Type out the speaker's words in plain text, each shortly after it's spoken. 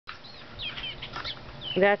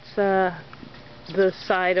That's the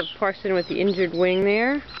side of Parson with the injured wing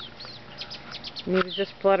there. And he was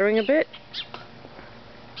just fluttering a bit.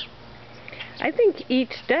 I think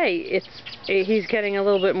each day he's getting a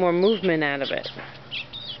little bit more movement out of it.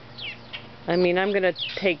 I mean, I'm going to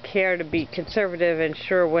take care to be conservative and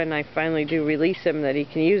sure when I finally do release him that he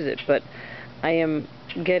can use it, but I am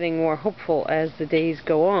getting more hopeful as the days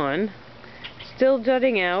go on. Still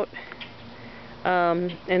jutting out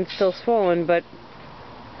and still swollen, but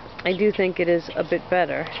I do think it is a bit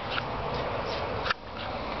better.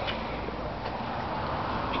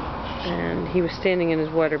 And he was standing in his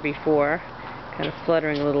water before, kind of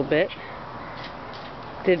fluttering a little bit.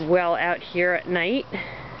 Did well out here at night.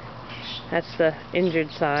 That's the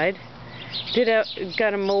injured side.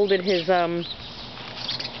 Got him molded his oh,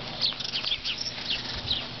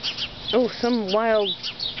 some wild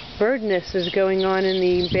birdness is going on in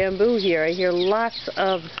the bamboo here. I hear lots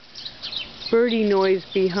of birdie noise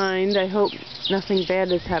behind. I hope nothing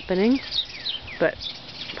bad is happening, but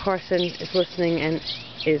Parson is listening and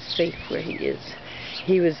is safe where he is.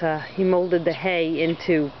 He molded the hay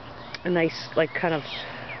into a nice, like, kind of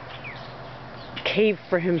cave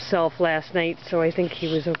for himself last night, so I think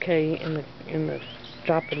he was okay in the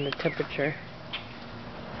drop in the temperature.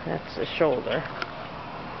 That's the shoulder.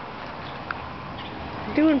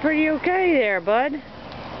 Doing pretty okay there, bud.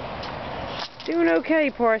 Doing okay,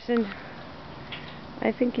 Parson.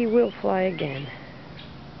 I think you will fly again.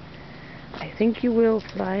 I think you will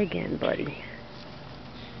fly again, buddy.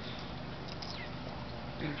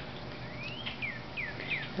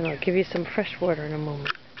 And I'll give you some fresh water in a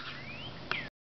moment.